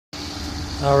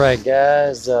Alright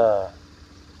guys, out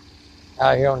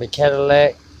here on the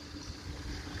Cadillac.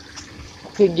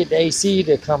 Couldn't get the AC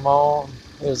to come on.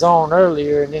 It was on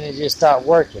earlier and then it just stopped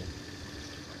working.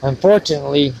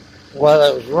 Unfortunately, while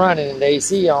it was running and the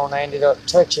AC on, I ended up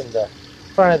touching the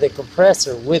front of the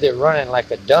compressor with it running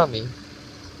like a dummy.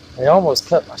 It almost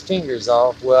cut my fingers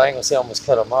off. Well, I ain't gonna say almost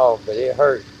cut them off, but it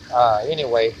hurt.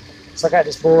 Anyway, so I got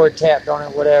this board, tapped on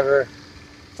it, whatever.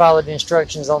 Followed the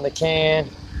instructions on the can.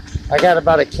 I got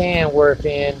about a can worth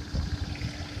in.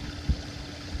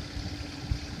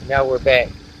 Now we're back.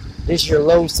 This is your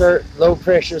low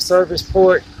pressure service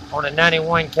port on a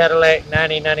 91 Cadillac,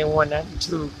 90, 91,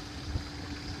 92.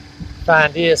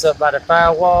 Find this up by the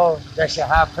firewall. That's your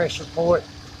high pressure port.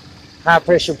 High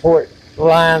pressure port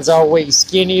line's always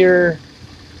skinnier.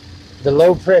 The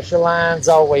low pressure line's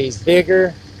always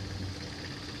bigger.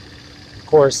 Of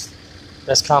course,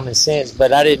 that's common sense,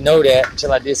 but I didn't know that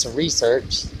until I did some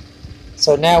research.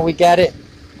 So now we got it.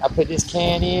 I put this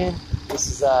can in.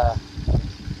 This is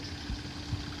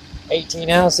 18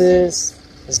 ounces.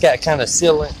 It's got kind of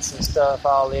sealants and stuff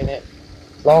all in it.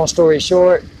 Long story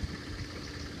short,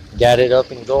 got it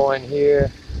up and going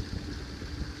here.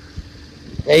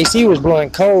 The AC was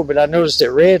blowing cold, but I noticed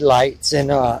at red lights,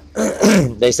 and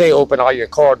they say open all your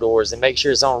car doors and make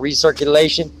sure it's on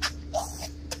recirculation.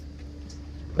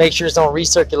 Make sure it's on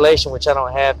recirculation, which I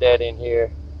don't have that in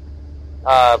here.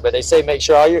 But they say make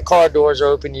sure all your car doors are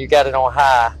open. You got it on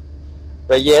high.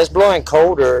 But yeah, it's blowing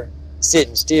colder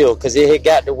sitting still because it had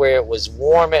got to where it was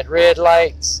warm at red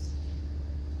lights,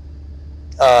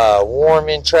 warm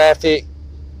in traffic.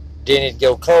 Then it'd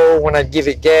go cold when I'd give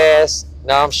it gas.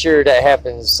 Now I'm sure that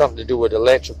happens something to do with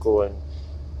electrical and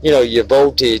your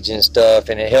voltage and stuff,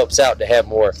 and it helps out to have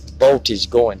more voltage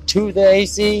going to the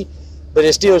AC. But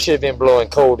it still should have been blowing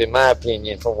cold in my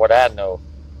opinion, from what I know,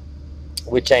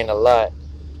 which ain't a lot.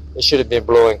 It should have been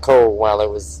blowing cold while it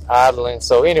was idling.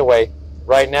 So anyway,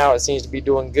 right now it seems to be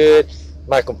doing good.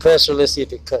 My compressor, let's see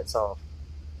if it cuts off.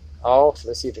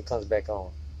 Let's see if it comes back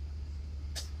on.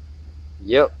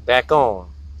 Yep, back on.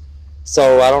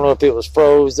 So I don't know if it was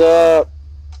froze up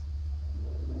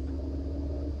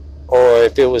or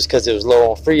if it was because it was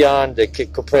low on freon, the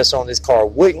compressor on this car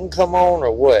wouldn't come on,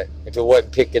 or what, if it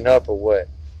wasn't picking up or what.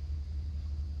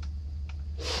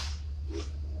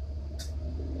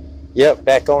 Yep,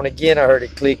 back on again. I heard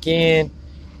it click in,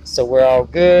 so we're all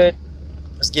good.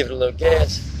 Let's give it a little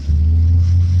gas.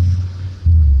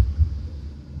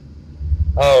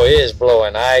 Oh, it is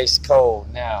blowing ice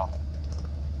cold now.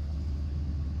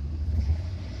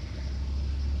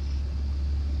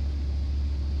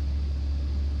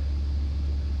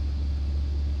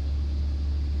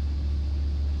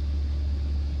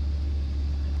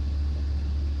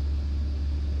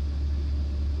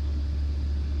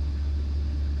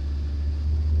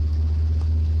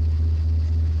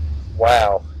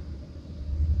 Wow,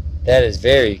 that is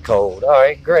very cold. All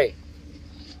right, great.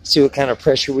 See what kind of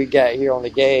pressure we got here on the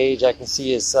gauge. I can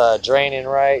see it's draining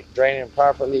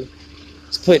properly.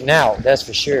 It's putting out, that's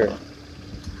for sure.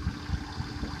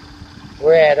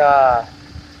 We're at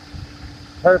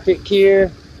perfect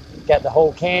here. Got the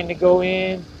whole can to go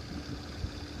in.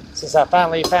 Since I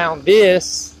finally found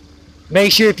this,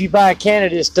 make sure if you buy a can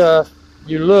of this stuff,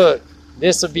 you look,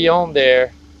 this will be on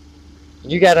there.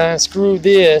 You got to unscrew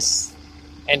this,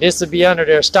 and this will be under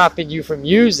there stopping you from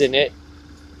using it.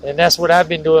 And that's what I've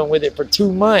been doing with it for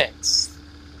 2 months.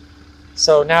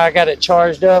 So now I got it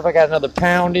charged up. I got another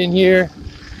pound in here.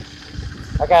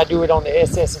 I got to do it on the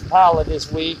SS Impala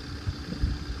this week.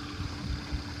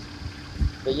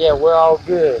 But yeah, we're all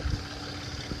good.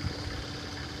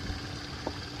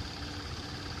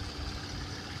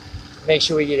 Make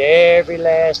sure we get every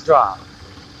last drop.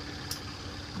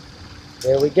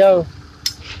 There we go.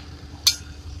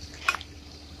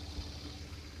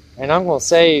 And I'm going to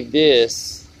save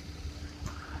this.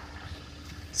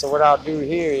 So what I'll do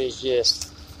here is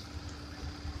just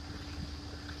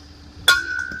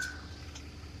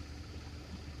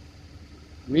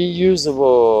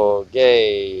reusable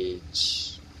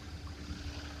gauge.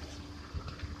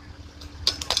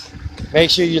 Make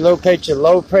sure you locate your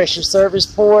low pressure service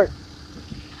port,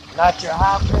 not your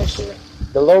high pressure.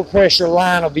 The low pressure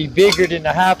line will be bigger than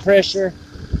the high pressure.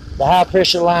 The high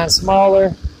pressure line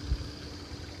smaller.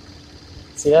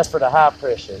 See, that's for the high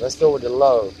pressure. Let's go with the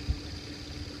low.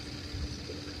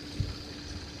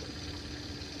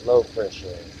 Low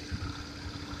pressure.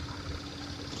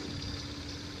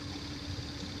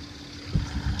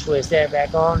 Twist that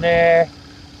back on there.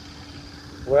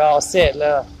 We're all set,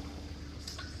 love.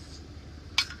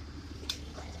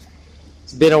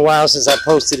 It's been a while since I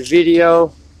posted a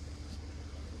video.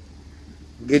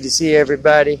 Good to see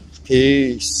everybody.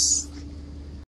 Peace.